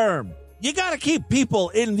be firm. You got to keep people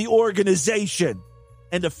in the organization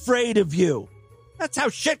and afraid of you. That's how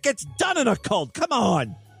shit gets done in a cult. Come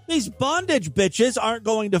on. These bondage bitches aren't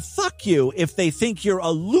going to fuck you if they think you're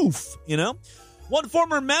aloof, you know? One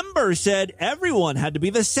former member said everyone had to be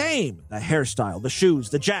the same. The hairstyle, the shoes,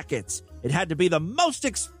 the jackets. It had to be the most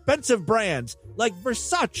expensive brands like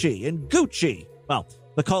Versace and Gucci. Well,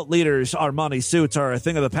 the cult leader's Armani suits are a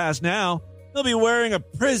thing of the past now. He'll be wearing a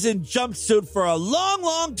prison jumpsuit for a long,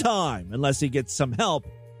 long time unless he gets some help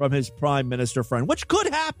from his prime minister friend, which could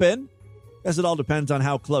happen, because it all depends on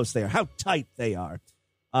how close they are, how tight they are.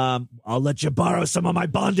 I'll let you borrow some of my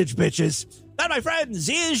bondage, bitches. That, my friends,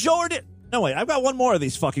 is your... No, wait, I've got one more of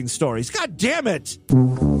these fucking stories. God damn it.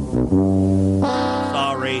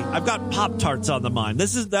 Sorry. I've got Pop-Tarts on the mind.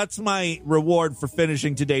 That's my reward for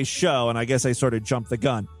finishing today's show, and I guess I sort of jumped the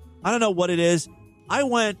gun. I don't know what it is.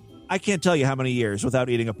 I can't tell you how many years without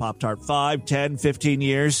eating a Pop-Tart. 5, 10, 15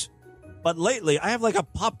 years. But lately, I have like a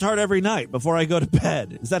Pop-Tart every night before I go to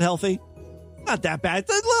bed. Is that healthy? Not that bad.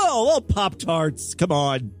 Little Pop-Tarts. Come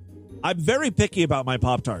on. I'm very picky about my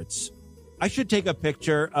Pop-Tarts. I should take a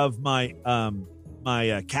picture of my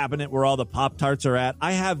cabinet where all the Pop-Tarts are at.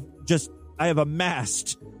 I have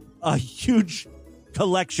amassed a huge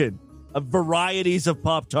collection of varieties of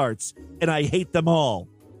Pop-Tarts, and I hate them all.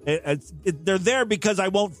 They're there because I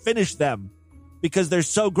won't finish them because they're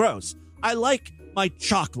so gross. I like my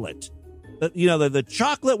chocolate. The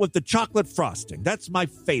chocolate with the chocolate frosting. That's my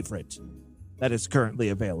favorite that is currently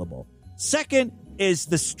available. Second is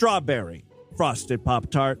the strawberry frosted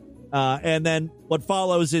Pop-Tart. And then what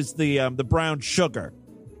follows is the brown sugar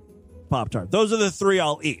Pop-Tart. Those are the three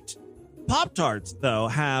I'll eat. Pop-Tarts, though,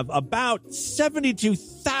 have about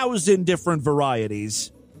 72,000 different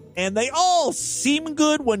varieties. And they all seem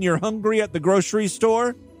good when you're hungry at the grocery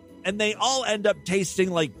store. And they all end up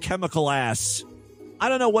tasting like chemical ass. I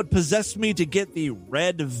don't know what possessed me to get the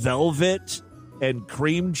red velvet and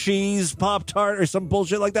cream cheese Pop-Tart or some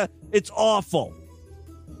bullshit like that. It's awful.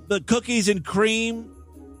 The cookies and cream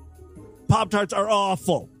Pop-Tarts are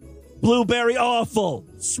awful. Blueberry, awful.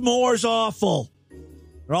 S'mores, awful.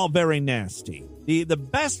 They're all very nasty. The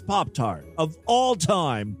best Pop-Tart of all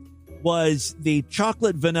time was the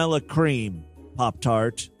chocolate vanilla cream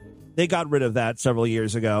Pop-Tart. They got rid of that several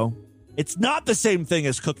years ago. It's not the same thing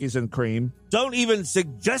as cookies and cream. Don't even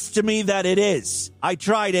suggest to me that it is. I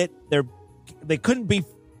tried it. They couldn't be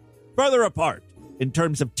further apart in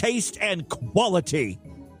terms of taste and quality.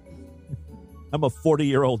 I'm a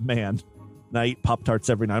 40-year-old man. And I eat Pop-Tarts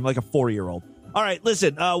every night. I'm like a 4-year-old. All right,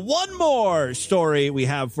 listen. One more story we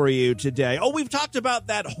have for you today. Oh, we've talked about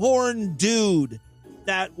that horn dude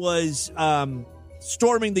that was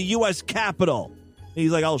storming the U.S. Capitol.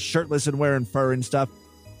 He's like all shirtless and wearing fur and stuff.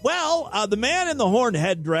 Well, the man in the horn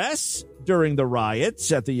headdress during the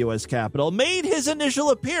riots at the U.S. Capitol made his initial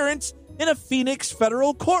appearance in a Phoenix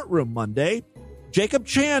federal courtroom Monday. Jacob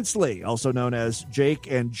Chansley, also known as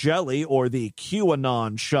Jake and Jelly or the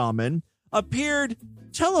QAnon shaman, appeared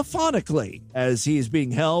telephonically as he's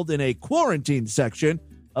being held in a quarantine section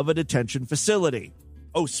of a detention facility.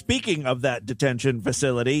 Oh, speaking of that detention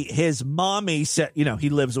facility, his mommy said, he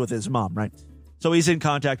lives with his mom, right? So he's in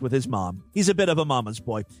contact with his mom. He's a bit of a mama's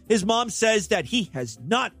boy. His mom says that he has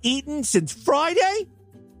not eaten since Friday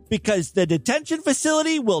because the detention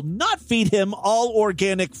facility will not feed him all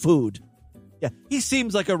organic food. Yeah, he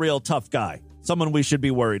seems like a real tough guy. Someone we should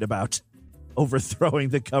be worried about overthrowing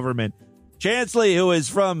the government. Chansley, who is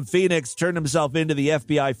from Phoenix, turned himself into the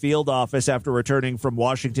FBI field office after returning from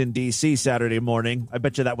Washington, D.C. Saturday morning. I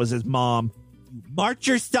bet you that was his mom. March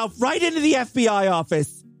yourself right into the FBI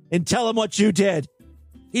office and tell him what you did.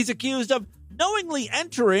 He's accused of knowingly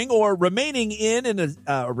entering or remaining in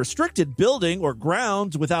a restricted building or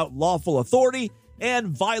grounds without lawful authority and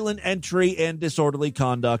violent entry and disorderly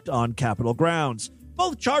conduct on Capitol grounds.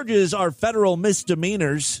 Both charges are federal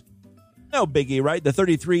misdemeanors. No biggie, right? The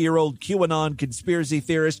 33-year-old QAnon conspiracy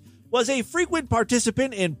theorist was a frequent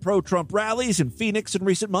participant in pro-Trump rallies in Phoenix in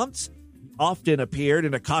recent months. He often appeared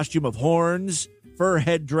in a costume of horns, fur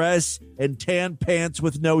headdress, and tan pants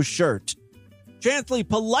with no shirt. Chansley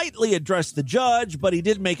politely addressed the judge, but he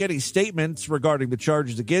didn't make any statements regarding the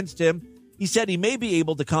charges against him. He said he may be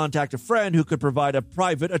able to contact a friend who could provide a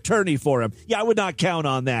private attorney for him. Yeah, I would not count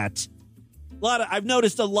on that. I've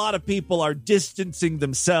noticed a lot of people are distancing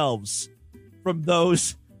themselves from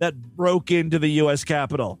those that broke into the U.S.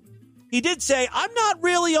 Capitol. He did say, I'm not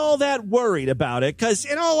really all that worried about it because,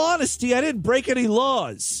 in all honesty, I didn't break any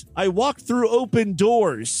laws. I walked through open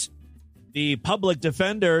doors. The public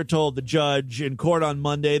defender told the judge in court on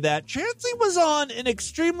Monday that Chansley was on an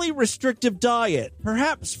extremely restrictive diet,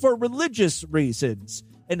 perhaps for religious reasons,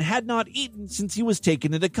 and had not eaten since he was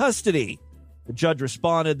taken into custody. The judge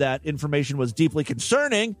responded that information was deeply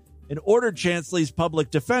concerning and ordered Chansley's public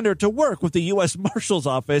defender to work with the U.S. Marshal's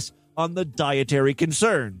Office on the dietary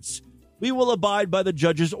concerns. We will abide by the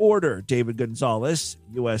judge's order, David Gonzalez,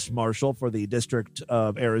 U.S. Marshal for the District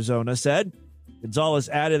of Arizona, said. Gonzalez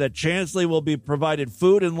added that Chansley will be provided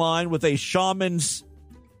food in line with a shaman's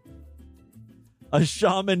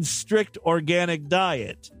strict organic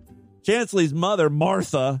diet. Chansley's mother,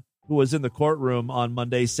 Martha, who was in the courtroom on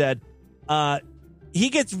Monday, said, he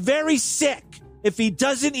gets very sick if he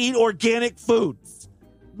doesn't eat organic foods.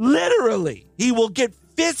 Literally, he will get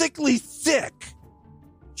physically sick.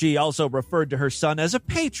 She also referred to her son as a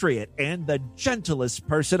patriot and the gentlest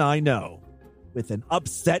person I know, with an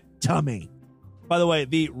upset tummy. By the way,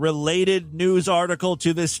 the related news article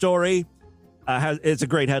to this story, it's a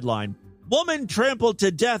great headline. Woman trampled to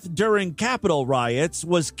death during Capitol riots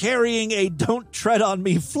was carrying a "Don't Tread on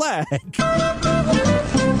Me" flag.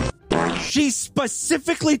 She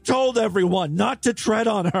specifically told everyone not to tread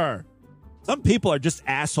on her. Some people are just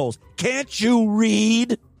assholes. Can't you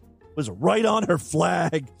read? Was right on her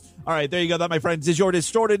flag. All right, there you go. That, my friends, is your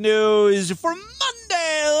Distorted News for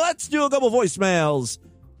Monday. Let's do a couple voicemails.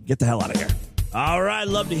 Get the hell out of here. All right,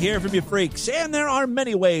 love to hear from you freaks. And there are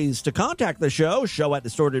many ways to contact the show.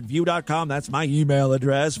 show@distortedview.com. That's my email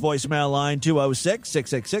address. Voicemail line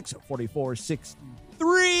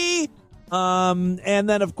 206-666-4463. And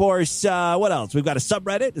then, of course, what else? We've got a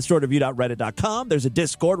subreddit, distortedview.reddit.com. There's a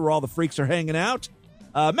Discord where all the freaks are hanging out.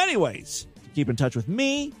 Many ways to keep in touch with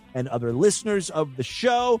me and other listeners of the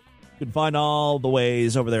show. You can find all the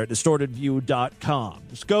ways over there at distortedview.com.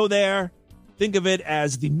 Just go there. Think of it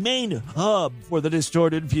as the main hub for the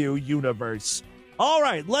Distorted View universe. All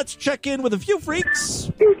right, let's check in with a few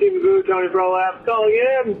freaks. Hey, Team Boo, Tony Prolapse calling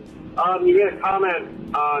in. You made a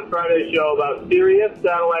comment on Friday's show about Sirius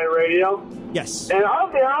satellite radio. Yes. And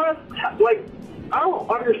I'll be honest, like, I don't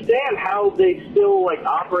understand how they still, like,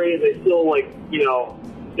 operate. They still, like, you know,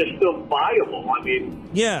 they're still viable. I mean,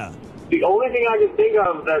 yeah. The only thing I can think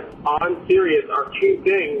of that's on Sirius are two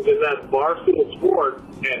things, and that's Barstool Sports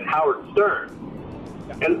and Howard Stern.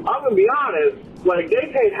 And I'm going to be honest, like,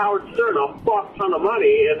 they paid Howard Stern a fuck ton of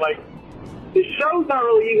money, and, like, the show's not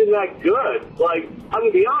really even that good. Like, I'm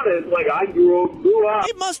going to be honest, like, I grew up.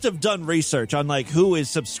 They must have done research on, like, who is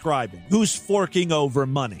subscribing, who's forking over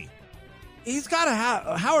money.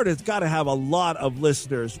 Howard has got to have a lot of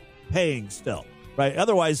listeners paying still, right?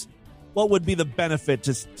 Otherwise, what would be the benefit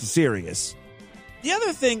to Sirius? The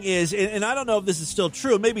other thing is, and I don't know if this is still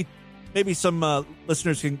true, maybe some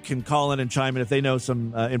listeners can call in and chime in if they know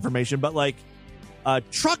some information, but, like,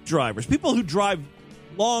 truck drivers, people who drive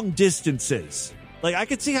long distances, like, I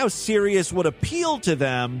could see how Sirius would appeal to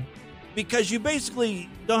them, because you basically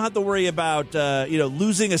don't have to worry about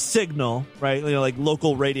losing a signal, right? You know, like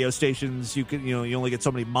local radio stations, you only get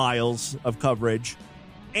so many miles of coverage,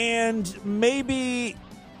 and maybe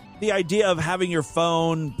the idea of having your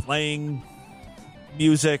phone playing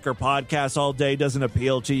music or podcasts all day doesn't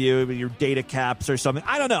appeal to you. Your data caps or something.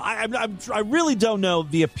 I don't know. I really don't know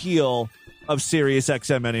the appeal of Sirius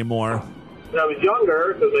XM anymore. When I was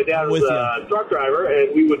younger, because my dad was a truck driver,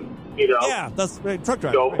 and we would, that's right, truck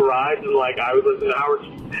driver. Go for rides, and, like, I was listening to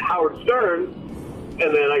Howard Stern,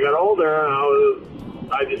 and then I got older,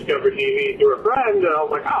 and I discovered TV through a friend, and I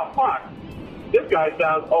was like, oh, fuck, this guy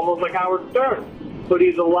sounds almost like Howard Stern, but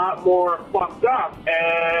he's a lot more fucked up,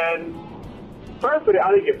 and personally,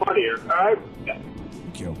 I think you're funnier, all right?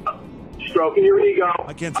 Thank you. Stroking your ego.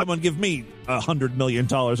 Why can't someone give me $100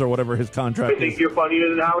 million or whatever his contract is? I think you're funnier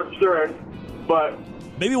than Howard Stern, but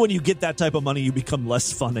maybe when you get that type of money, you become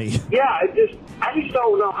less funny. Yeah, I just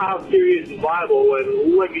don't know how Sirius is viable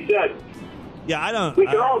when, like you said, we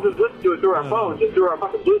can all just listen to it through our phones, just through our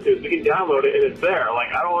fucking Bluetooth. We can download it and it's there.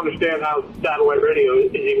 Like, I don't understand how satellite radio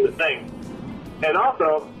is even a thing. And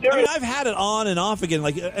also, I've had it on and off again.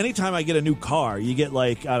 Like, anytime I get a new car, you get,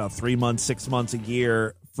 like, I don't know, 3 months, 6 months, a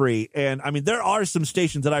year free. And I mean, there are some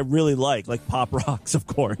stations that I really like Pop Rocks, of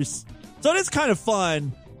course. So it is kind of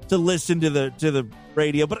fun to listen to the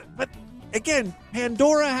radio. But again,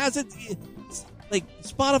 Pandora has it. Like,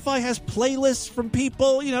 Spotify has playlists from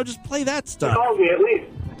people. Just play that stuff. He calls me at least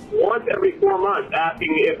once every 4 months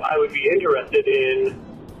asking if I would be interested in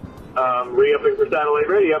re-upping for satellite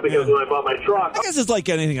radio, because when I bought my truck, I guess it's like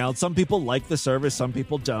anything else. Some people like the service, some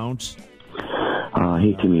people don't.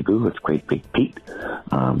 Hey, Timmy Boo, it's Great Big Pete.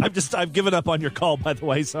 I've given up on your call, by the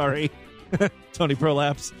way. Sorry, Tony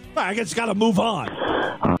Prolapse. I just got to move on.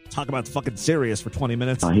 Talk about the fucking Sirius for 20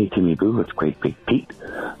 minutes. Hey, Timmy Boo, it's Great Big Pete.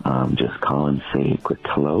 just call and say a quick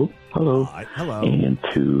hello. Hello. Hello. And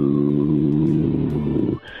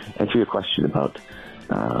to answer your question about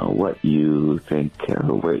what you think,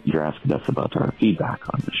 or what you're asking us about our feedback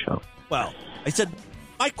on the show. Well, I said,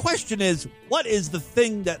 my question is, what is the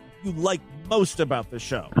thing that you like most about the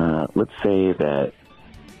show? Let's say that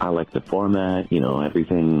I like the format,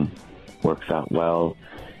 everything works out well.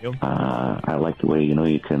 I like the way,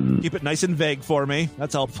 you can... Keep it nice and vague for me.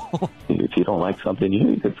 That's helpful. If you don't like something,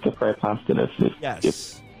 you can skip right past it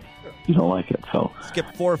if you don't like it. So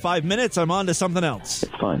skip 4 or 5 minutes, I'm on to something else.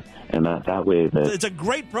 It's fine. And that way... It's a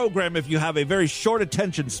great program if you have a very short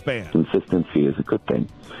attention span. Consistency is a good thing.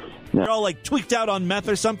 You're all like tweaked out on meth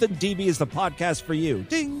or something, DV is the podcast for you.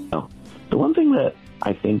 Ding! No. The one thing that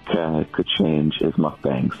I think could change is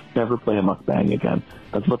mukbangs. Never play a mukbang again.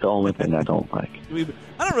 That's the only thing I don't like.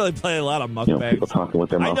 I don't really play a lot of mukbangs. People talking with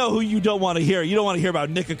their mouth. I know who you don't want to hear. You don't want to hear about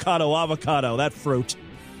Nikocado avocado, that fruit.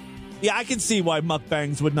 Yeah, I can see why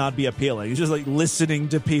mukbangs would not be appealing. It's just like listening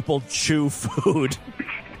to people chew food.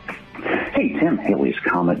 Hey, Tim, Haley's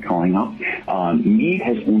Comet calling up. Mead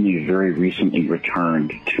has only very recently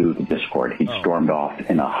returned to the Discord. He stormed off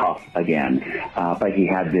in a huff again, but he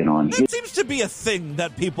had been on... That seems to be a thing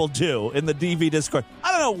that people do in the DV Discord.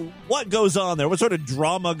 I don't know what goes on there, what sort of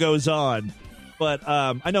drama goes on, but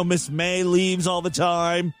I know Miss May leaves all the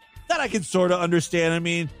time. That I can sort of understand. I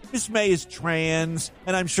mean, Miss May is trans,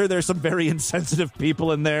 and I'm sure there's some very insensitive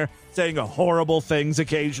people in there saying horrible things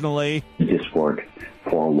occasionally. Discord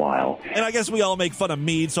for a while. And I guess we all make fun of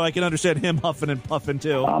Mead, so I can understand him huffing and puffing,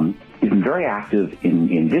 too. He's been very active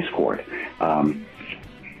in Discord. And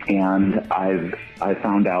I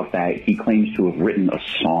found out that he claims to have written a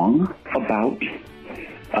song about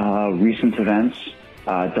recent events.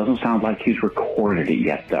 It doesn't sound like he's recorded it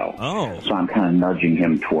yet, though. Oh. So I'm kind of nudging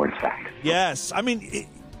him towards that. Yes. I mean,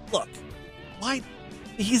 look,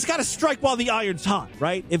 he's got to strike while the iron's hot,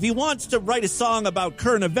 right? If he wants to write a song about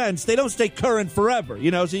current events, they don't stay current forever,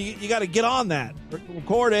 so you got to get on that,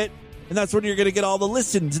 record it, and that's when you're going to get all the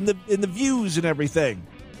listens and the views and everything.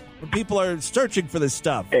 When people are searching for this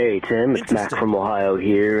stuff. Hey, Tim, it's Mac from Ohio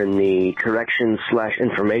here in the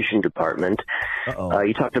Corrections/Information Department.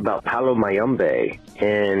 You talked about Palo Mayombe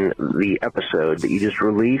in the episode that you just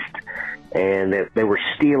released, and that they were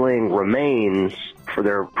stealing remains for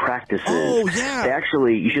their practices. Oh, yeah. They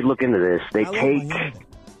actually, you should look into this. They take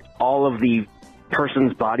all of the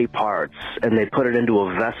person's body parts and they put it into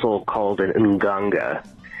a vessel called an nganga.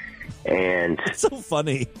 And it's so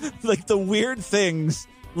funny. Like the weird things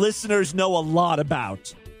listeners know a lot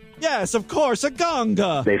about. Yes, of course, a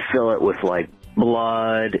ganga. They fill it with like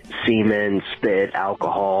blood, semen, spit,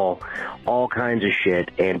 alcohol, all kinds of shit,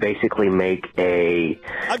 and basically make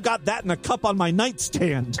I've got that in a cup on my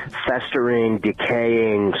nightstand. Festering,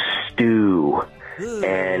 decaying stew. Ugh.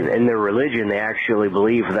 And in their religion, they actually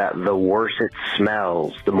believe that the worse it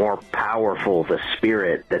smells, the more powerful the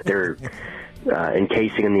spirit that they're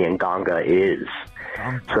encasing in the nganga is.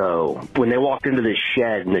 So when they walked into this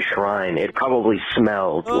shed in the shrine, it probably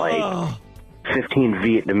smelled like 15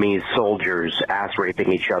 Vietnamese soldiers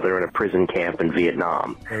ass-raping each other in a prison camp in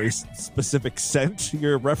Vietnam. Very specific scent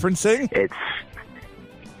you're referencing? It's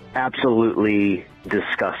absolutely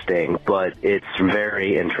disgusting, but it's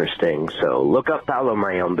very interesting. So look up Palo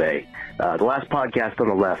Mayombe. The last podcast on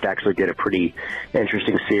the left actually did a pretty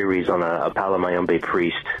interesting series on a Palo Mayombe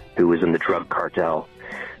priest who was in the drug cartel.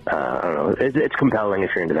 I don't know. It's compelling if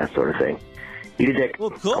you're into that sort of thing. Eat a dick. Well,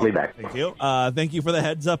 cool. Call me back. Thank you. Thank you for the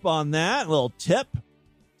heads up on that. A little tip.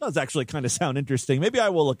 Does actually kind of sound interesting. Maybe I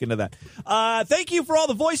will look into that. Thank you for all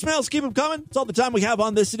the voicemails. Keep them coming. It's all the time we have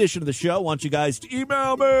on this edition of the show. I want you guys to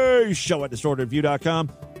email me, show@distortedview.com.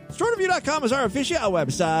 Distortedview.com is our official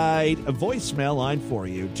website. A voicemail line for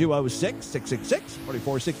you.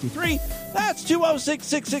 206-666-4463. That's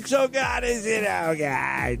 206-660. Oh, God, is it? Oh,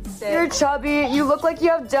 God. You're chubby. You look like you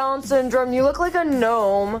have Down syndrome. You look like a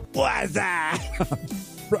gnome. What's that?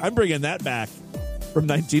 I'm bringing that back from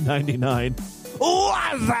 1999.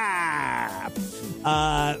 What's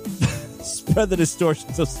up? Spread the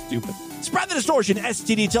distortion. So stupid. Spread the distortion,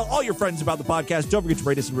 STD. Tell all your friends about the podcast. Don't forget to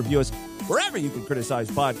rate us and review us wherever you can criticize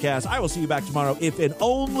podcasts. I will see you back tomorrow if and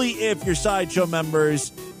only if you're Sideshow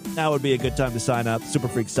members. Now would be a good time to sign up.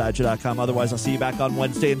 Superfreaksideshow.com. Otherwise, I'll see you back on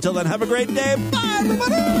Wednesday. Until then, have a great day. Bye,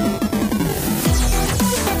 everybody.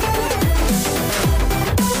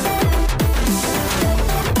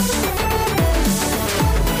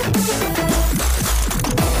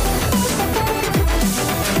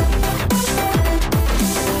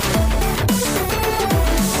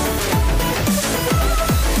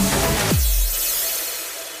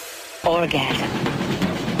 Orgasm.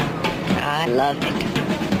 I love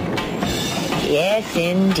it. Yes,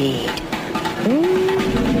 indeed.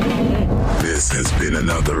 This has been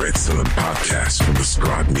another excellent podcast from the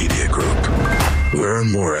Scribe Media Group.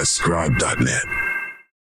 Learn more at scribe.net.